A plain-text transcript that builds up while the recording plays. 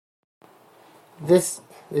This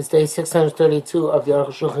is day 632 of the Aruch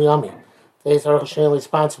Shulchan Yomi. Today's Aruch Shulchan Yomi is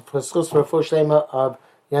sponsored for Schus for Shlema of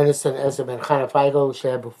Yonis and Ezra ben Chana Feigel,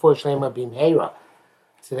 Sheh before Shlema Bim Heira.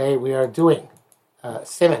 Today we are doing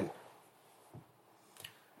Siman.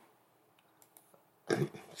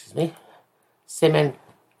 Siman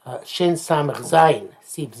Shin Samach Zayin,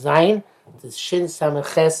 Sif Zayin, this Shin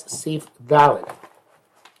Samach Ches Sif Dalet.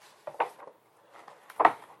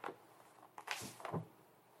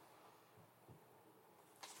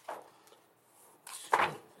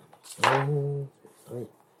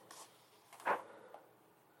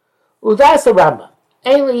 Udas Rambam.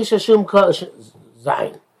 Ein leisha shum koch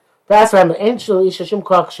zayin. Das Rambam. Ein leisha shum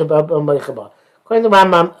koch shabab meichaba. According to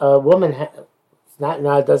Rambam, a woman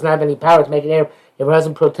does not have any power to make an heir if her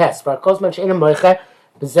husband protests. For kosman she'ena meicha,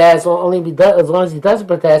 as long as he doesn't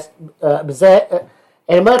protest, and meicha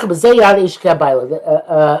b'zeh yad ish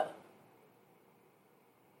kabayla.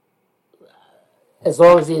 As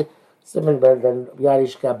long as he than yad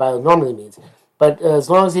ish kabayla normally means, but as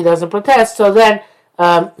long as he doesn't protest, so then.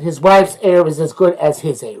 His wife's Eruv is as good as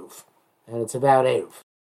his Eruv. And it's about Eruv.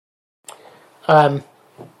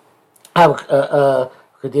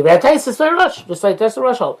 Just like Tessa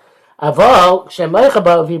Rush hold. Aval,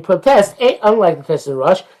 Shemaichaba, if he protests, unlike the Tessa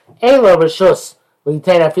Rush, Elo Rishus,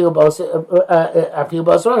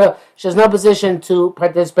 she has no position to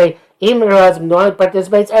participate. Even her husband normally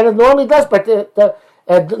participates, and it normally does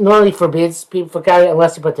normally forbids people from carrying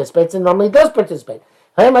unless he participates, and normally does participate.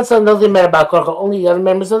 Only the other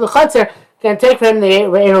members of the Chatzar can take from him the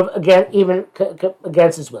Eruv again, even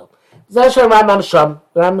against his will.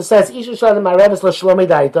 Rambam says,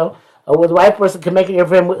 the white person can make it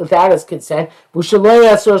for him without his consent,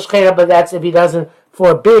 but that's if he doesn't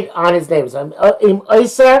forbid on his neighbors.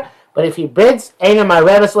 But if he bids, she can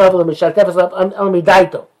only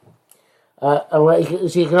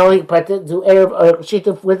do Eruv or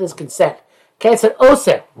Shituf with his consent. Said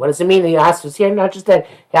Oser. What does it mean that he asks us here? Not just that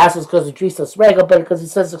he asks us because of Drisas Regal, but because he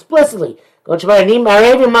says explicitly, I'm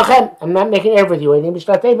not making Eruv with you.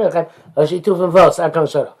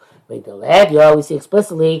 You always see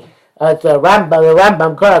explicitly the Rambam,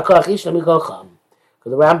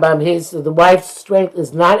 because the wife's strength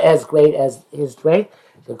is not as great as his strength.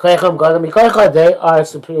 They are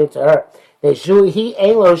superior to her.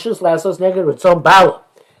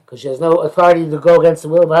 Because she has no authority to go against the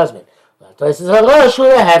will of her husband. This is a Rosh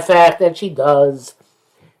fact that she does.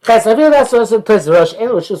 She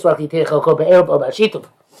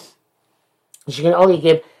can only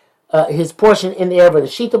give his portion in the Eruv of the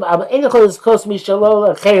Shitub.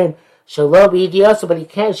 But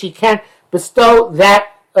she can't bestow that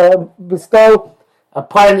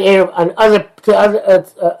upon the Eruv on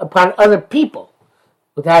upon other people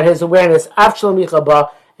without his awareness.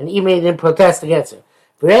 And even he didn't protest against her.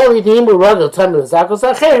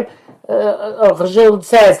 Chazal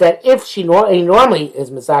says that if he normally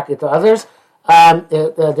is Misaki to others,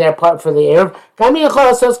 they're part for the Eruv.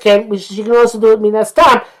 She can also do it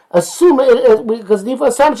Minastam, assume because the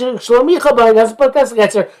assumption Shlomicha doesn't protest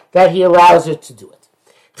against her that he allows her to do it.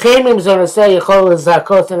 And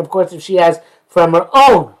of course, if she has from her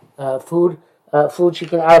own food she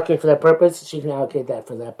can allocate for that purpose. She can allocate that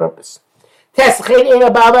for that purpose. Husband and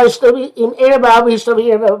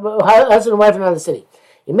wife in another city.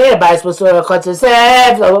 He made a bias was or house is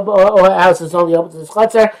only open to this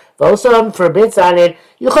chutzner. Vosam forbids on it.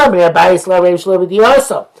 You can't make a bias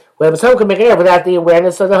also. Where some can make it without the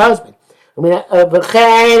awareness of the husband. I mean, if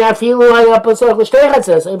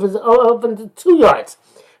it's open to 2 yards.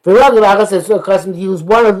 If the is accustomed to use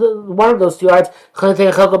one of those 2 yards,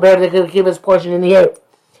 they can give his portion in the Eruv.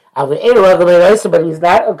 But he's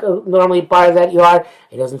not normally part of that yard.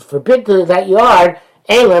 He doesn't forbid that yard.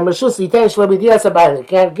 He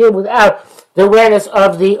can't give without the awareness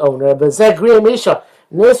of the owner. In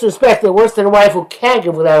this respect, they're worse than a wife who can't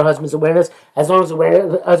give without her husband's awareness, as long as the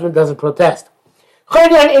husband doesn't protest.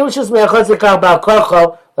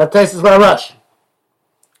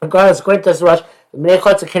 Regardless, according to this rush, the Menei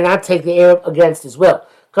Chotzer cannot take the Eruv against his will.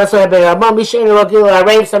 Somebody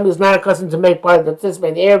who's not accustomed to make part of the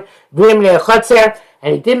participant in the Eruv,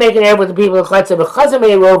 and he did make an Eruv with the people of the Chatzar,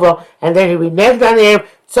 and then he reneged on the Eruv.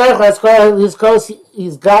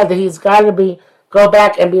 He's got to go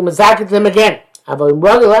back and be Mazak to them again.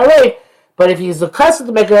 But if he's accustomed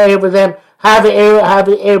to make an Eruv with them, have an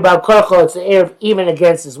Eruv about Korcho, it's an Eruv even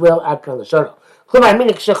against his will.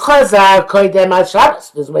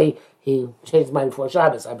 This way he changed his mind before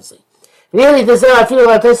Shabbos, obviously. Really, this I feel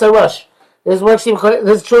like this a rush. This works even.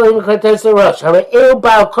 This truly even contents a rush. However, Eruv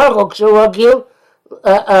Baal Korcho Kshuragil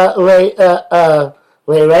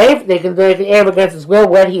Le'erev, they can make an Erev against his will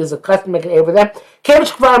when he is accustomed to make an Erev with them.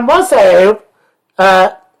 Kevish Kvar Mosa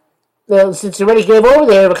Erev, since he already gave over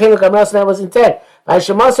the Erev, that was intent. By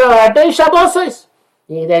Shemosa Arbei Shabbosais.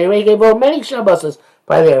 He already gave over many Shabbosais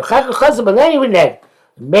by the Erev. Chaka Chazab, and then he reneged.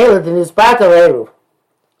 Mailed in his battle Erev.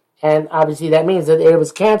 And obviously that means that the Erev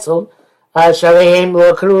was cancelled. Shaleim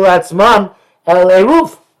Lo Karulat's mom, El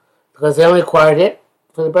Eruv, because they only acquired it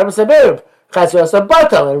for the purpose of Erev. Chazir also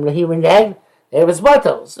Batal, and when he reneged, it was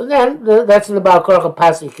Batal. So then that's when the Baal Korach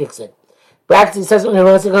Pasuk kicks in. Braxton says when he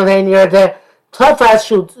wants to go near the Tofas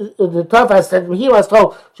shoot, the Tofas said when he was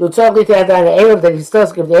told should totally take down the Erev that he still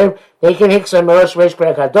give the Erev, they can hit some Rosh Reish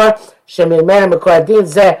Perek Hador, Shemimena Mekordin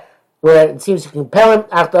Zeh, where it seems to compel him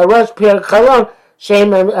after a Rosh Perek Chalon,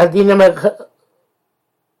 Shem Adinam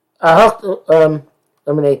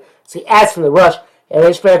so he asked from the Rosh,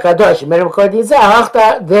 Reish Perek Hador, Shemimena Mekordin Zeh,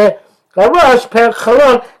 Hachta the Rosh Perek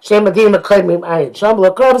Chalon, Shem Adinam Mekordin Ayin. Sham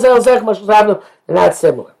Lo Krav Zel Zek Moshe Zavnu, they're not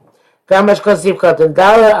similar. גם מה שכתוב כתוב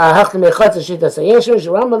דלה, ההחתם יחץ השיטה סיישו,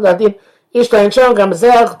 שרמב"ם לדין, איש לא ינשום, גם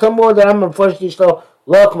זה תמוד, הרמב"ם מפורש איש לא,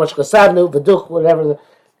 לא כמו שכסבנו, ודוך, whatever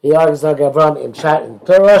the arguments of Avram, in shot in the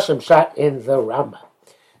Torah, in shot in the Rambam.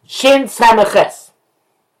 Shin Samaches.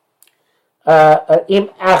 Im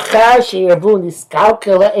achar sheyarvu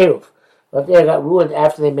niskalkel ha'eruv. But they got ruined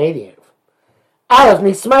after they made the eruv. Aleph,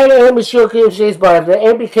 nismayna eruv mishur kiyuv sheis bar, the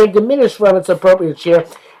eruv became diminished from its appropriate share.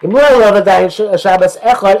 If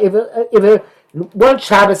one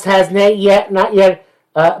Shabbos has not yet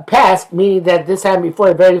passed, meaning that this happened before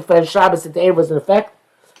the very first Shabbos that the Erev was in effect,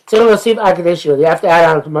 so you have to add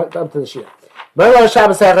on to the Shir.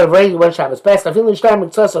 Shabbos already one Shabbos passed. As long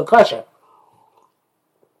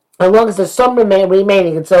as there's some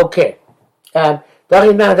remaining, it's okay. That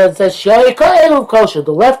says the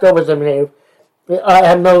leftovers of an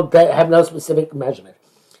Erev have no specific measurement.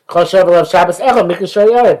 So it's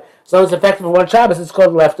effective for one Shabbos, it's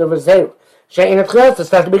called leftovers Zeru. To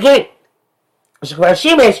start the beginning. When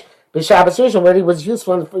he was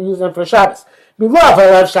useful for using for Shabbos. We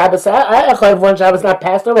love Shabbos. One Shabbos not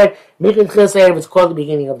passed already. It's called the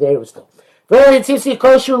beginning of the Erev still.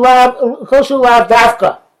 Koshu lav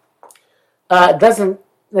dafka. Doesn't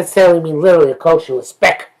necessarily mean literally a koshu, a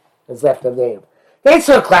speck is left of the Erev. They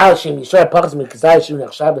saw Klaushim, you sure Pakas Mikazai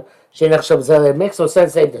Shunach Shabbos. It makes no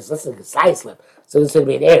sense saying this. This is a Gazai slip. So this is going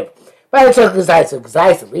to be an Erev. But it's a Gazai, so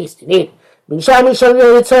Gazai at least you need. Shami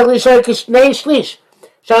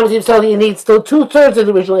you need still 2/3 of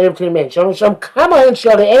the original Erev to remain. Sham Kama and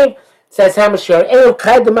Shari Erev says Hamashar Erev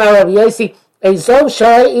Kai Demar Rav Yosi Ezov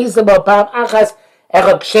Shari Isabel Pam Achas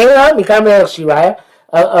Echok Shera Mikam Erev Shiraya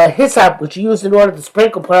a hyssop which you use in order to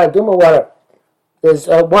sprinkle paraduma water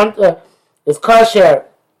is kosher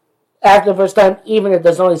after the first time, even if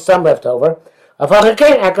there's only some left over.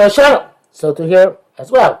 So to here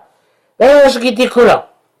as well.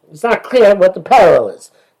 It's not clear what the parallel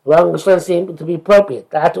is. Long as it seems to be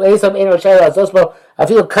appropriate. Aren't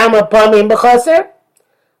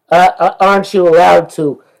you allowed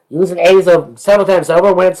to use an Azov several times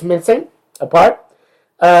over when it's missing apart?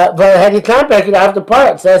 But had you compared it out the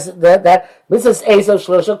part, it says that Mrs. Azov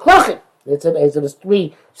Shlosha Klochin. It's an Azov is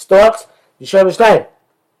 3 stalks. You show me time.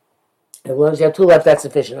 As long as you have 2 left, that's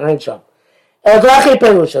sufficient. I ain't sure. So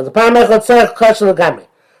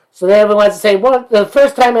they ever wants to say, well, the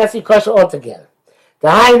first time I see kosher altogether.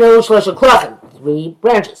 The high nose Shlosha Klochin, 3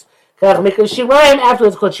 branches. Shirayim,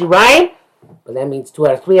 afterwards called Shirayim, but that means 2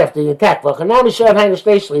 out of 3 after the attack. The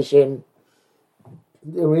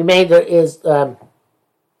remainder is, when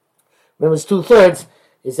it was 2/3,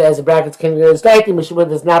 it says in brackets, can you understand? Mishnah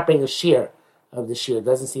does not bring a shear of the shear. It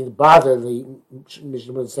doesn't seem to bother the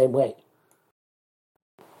Mishnah the same way.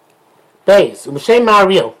 Beis, U'M'Shem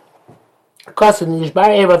Ma'ariel. Because in the Yishbar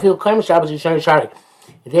Erev, I feel Kaim Shabbos Yishari Shari.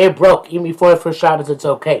 If they broke, even before the first Shabbos, it's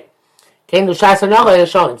okay. Came to Shas Anocha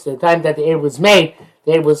Yishon. So the time that the Erev was made,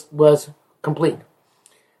 the Erev was complete.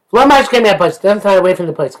 One match came out, but it doesn't tie away from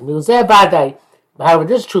the place. However,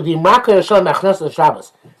 this is true. The Imraka Yishon Machnos of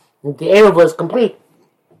Shabbos. The Erev was complete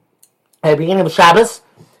at the beginning of Shabbos.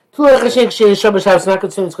 Shabbos is not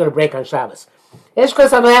considered it's going to break on Shabbos. Those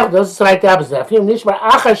is like the opposite. Even if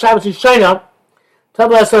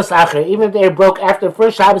the Erev broke after the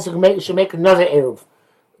first Shabbos, you should make another Erev.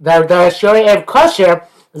 The Shori Erev kosher,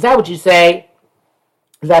 is that what you say?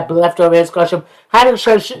 Is that leftover is kosher?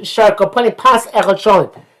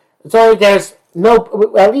 It's only there's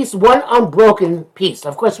no, at least one unbroken piece.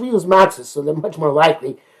 Of course, we use matzahs, so they're much more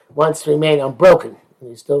likely once to remain unbroken.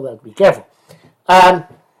 You still have to be careful. That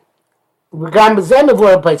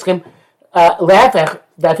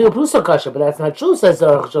feel plus kosher, but that's not true, says the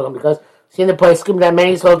Aruch HaShulchan, because see in the poskim that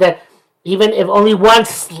many hold that even if only one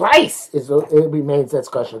slice it remains that's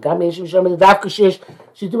kosher. There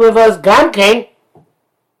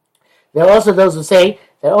are also those who say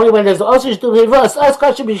that only when there's also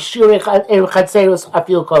kosher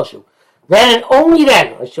kosher. Then and only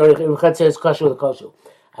then is kosher with kosher.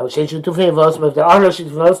 I would change to Tufin, but if there are no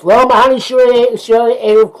Shitufin, lo mahani shurei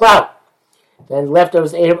eruv cloud. Then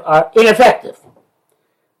leftovers are ineffective.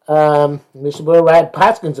 Mishnah Berurah right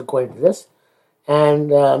Paskins according to this,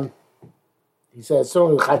 and he says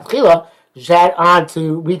certainly Chatchila should add on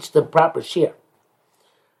to reach the proper shear.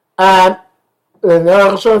 The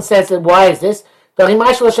Rosh says that why is this? But it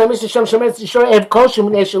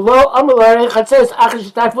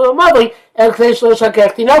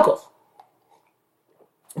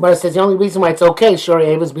says the only reason why it's okay, Shuri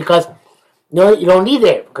Ev, is because you don't need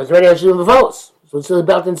it because already has the vos. So it's the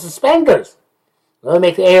belt and suspenders. Well,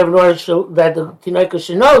 make the air in order that the Tinoika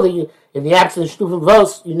should know that in the absence of Shtufim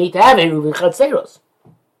Vos, you need to have Eruv in Chatzeros.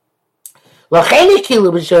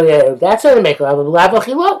 That's how to make it. But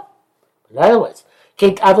otherwise,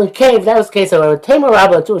 if that was the case, however, Tamer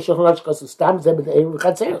Rabba to a Shulchan Aruch Stam Zeb the Eruv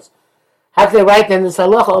Chatzeros. How can they write then this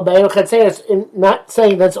halacha by Eruv Chatzeros in not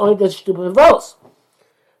saying that's only the Shtufim Vos?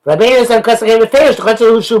 Rabbeinu said, "Because they finished the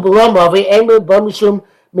Chatzeros Shu Belomo, we aim with Bomishum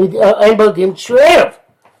Aimbo Dim Shrev."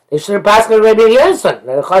 They should have passed the Rabbi Yonson.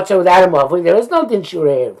 That a Chatzer without a Mavli, there is no Din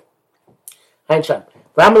Shurev. Einstein.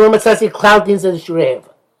 Rambam says he cloud Dins of the Shurev.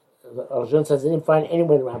 Arjun says he didn't find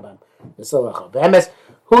anywhere in the Rambam. The Solacha. The MS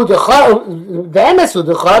who the MS who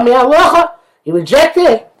the Chal Mi Halacha. He rejected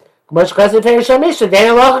it. Much because of Ferish HaMishnah.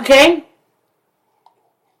 Then Halacha came.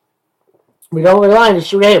 We don't rely on the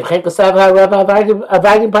Shurev. Chen Kosav HaRabba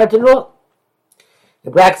Avagim Partanul.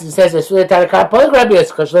 The brackets it says, "Esula Tanakah Polig Rabbi Yosef."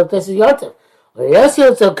 Because look, this is Yotem. Well, Yossi,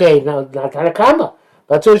 it's okay. Now, not Tanakama.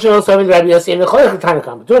 But Tur Shulchan also Rabbi Yossi and the Choyach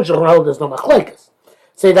Tanakama. Tur Shulchan hold there's no Machloikas.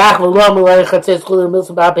 Say the Achva Lo Mulay Chatzes Chulu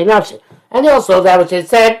Milsa Ba'apei Nafshi. And also that which it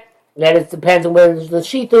said that it depends on whether there's the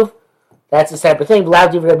Shituv. That's a separate thing. V'lav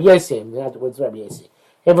Div Rabbi Yossi. In other words, Rabbi Yossi.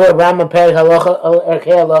 Him for Rambam Perek Halacha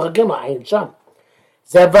Erkei Halacha Gimel Ayin Sham.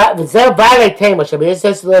 Zev V'alei Tema Shabbi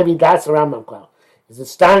Yossi Levi Das Rambam Klau. It's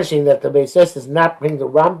astonishing that the Beis Yossi does not bring the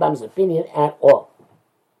Rambam's opinion at all.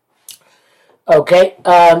 Okay,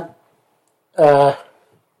 Gimel,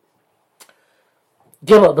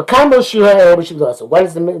 the Kambo Shira we should go. So what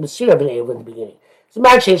is the Shira been able at the beginning? So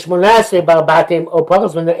Marchin Shmonasre Balbatim or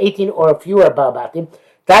Pagos when they're 18 or fewer Balbatim.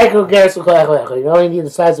 Daiko Geras you only need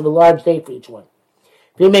the size of a large date for each one.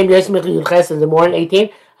 If you name Yosmich Yudches in the more than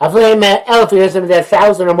 18, Aflame Elf years of that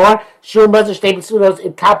 1,000 or more, Shul Mother State Psudos,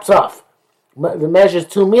 it tops off. The measure is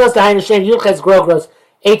 2 meals to Hainashem Yudches Grogros,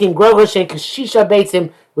 18 Grogros and Kashisha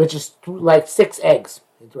Beitzim, which is like 6 eggs.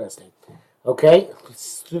 Interesting. Okay?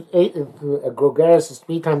 A grogeris is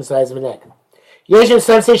 3 times the size of an egg. Usually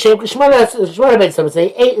some say shape Shmona some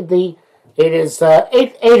say 8 eggs.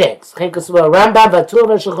 Rambam Vatur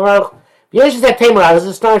Shulchan Aruch. Usually that Tamer is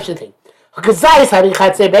an astonishing thing. A kazayis having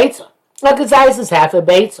chatzei beitza. A kazayis is half a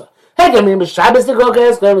beitza. Hey, I mean, Shabbos the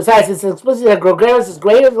grogeris, besides it's explicit that grogeris is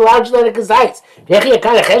greater than larger than a kazayis. Yechi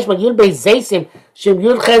akana cheshma yud beizeisim shem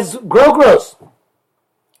yud ches grogros.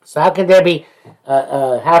 So how can there be?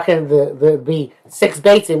 How can there be 6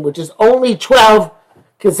 beitzim, which is only 12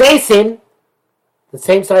 kazeisim, the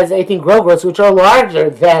same size as 18 grogros, which are larger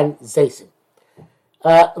than zeisim?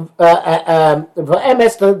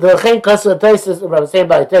 MS the chen kasu tesis. What I was saying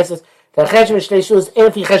about tesis, the cheshman shnei shus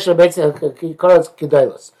enfi cheshman beitzim kikoros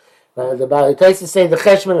kedolos. The Baalitesis say the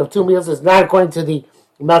cheshman of 2 meals is not according to the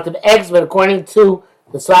amount of eggs, but according to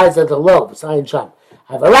the size of the loaf. According to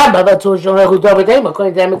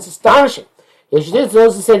them, it's astonishing. Those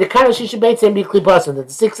who say the kind of shisha beitz and be klipasim, that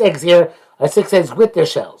the 6 eggs here are 6 eggs with their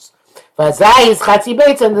shells. Vazai is chatzi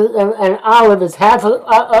beitz and olive is half an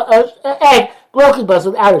egg, blow klipas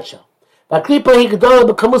without a shell. But klipa he gedolah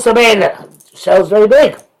b'kamus abeina. Shell is very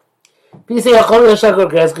big. If say a chol yashar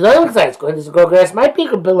grogeres gedolah kazayis, going to grogeres might be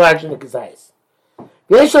a bit larger than kazayis.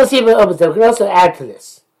 The Yeshua Siva opens up. We can also add to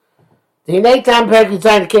this. The Hinei Tam Perek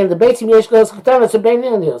Yizayin came the Beitzim Yesh Gos Katanos and Bein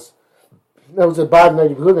Ilios. That was a bad no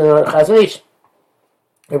Yehuda or Chazonish.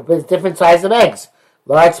 There's different sizes of eggs,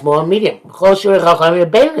 large, small, and medium. Chol Shur Chachamim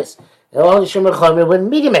and Beinis. They're all Shur Chachamim with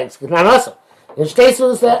medium eggs. Not also. In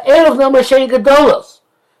Shtesu is the Erev No Moshe Gedolos.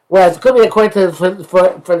 Whereas it could be according to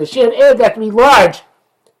for the Shir Erev that to be large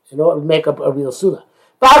in order to make up a real Suda.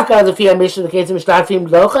 Bavka the Fia Mishnah the case of Mishnah Fim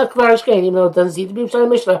Locha Kvarashkein, even though it doesn't seem to be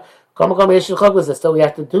Mishnah. Still we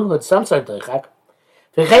have to do with some sort of doichak.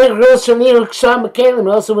 And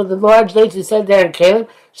also with the large dates we said there in Kalim,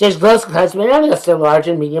 still large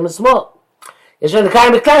and medium and small. The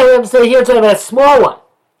kind of we have to say here talking about a small one.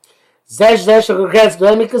 Zesh Rogeres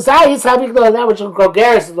Gdolim Mikazayis, how big that which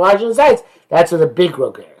Rogeres is larger in size. That's what the big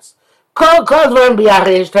Rogeres. Kol Dvarim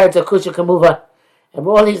B'Yachid Yishtar Kusha Kamuva. And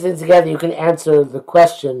with all these things together, you can answer the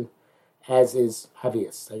question as is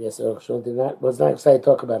obvious. I guess Shon was not excited to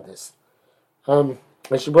talk about this.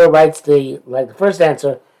 Shibur writes the first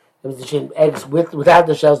answer, it was between eggs without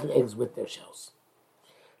their shells and eggs with their shells.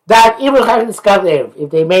 That if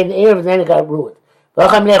they made an Erev, then it got ruined. One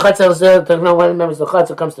of the members of the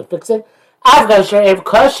Chatzah comes to fix it. I've sure Erev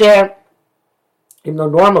kosher, even though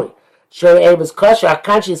normally sure Erev is kosher,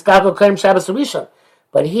 Akanshi is Kalko Karim Shabbos Rishon.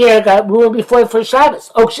 But here it got ruined before for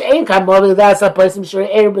Shabbos. That's a person sure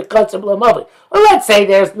Erev Chatzah B'la Movi. Or let's say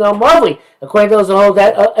there's no Movi. According to those who hold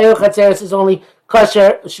that Erev Chatzah is only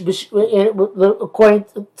kosher according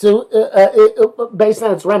to based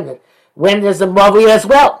on its remnant. When there's a Movi as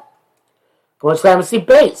well. Go on, see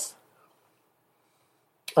base.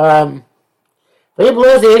 But he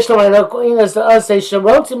blows the Ishmael according to us say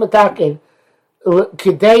Sharoti Matakin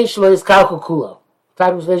Kidei Shlo is Kalkukulo.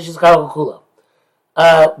 Takim Shlo is Kalkukulo.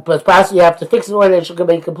 But possibly you have to fix it in order that it should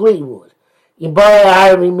be completely ruined.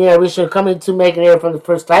 We should come in to make an error from the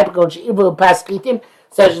first type. Going to Ibu Paskitim,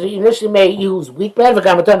 such that you initially may use wheat bread. Now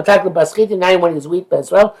you want to use wheat bread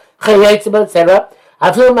as well. Etc.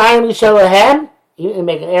 I feel my we show a ham. You can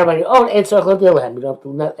make an error on your own. And so you don't have to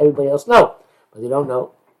let everybody else know. But they don't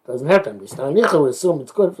know. It doesn't hurt them. They start to assume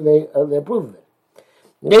it's good for they approve of it.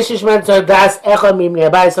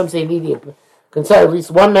 Some say need consult at least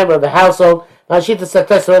one member of the household. That's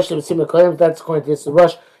according to this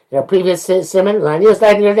rush in our previous simon. So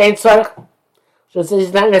it says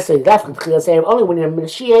it's not necessarily only when you're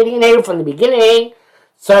initiating an error from the beginning.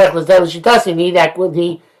 You need that with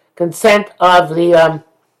the consent of the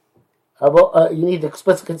you need the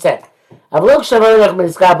explicit consent. But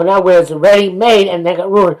now where it's already made and then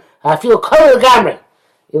got ruined, I feel color gamri.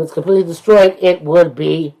 If it's completely destroyed, it would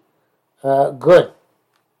be good.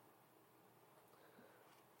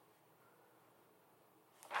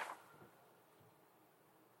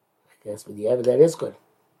 I guess with the evidence that is good.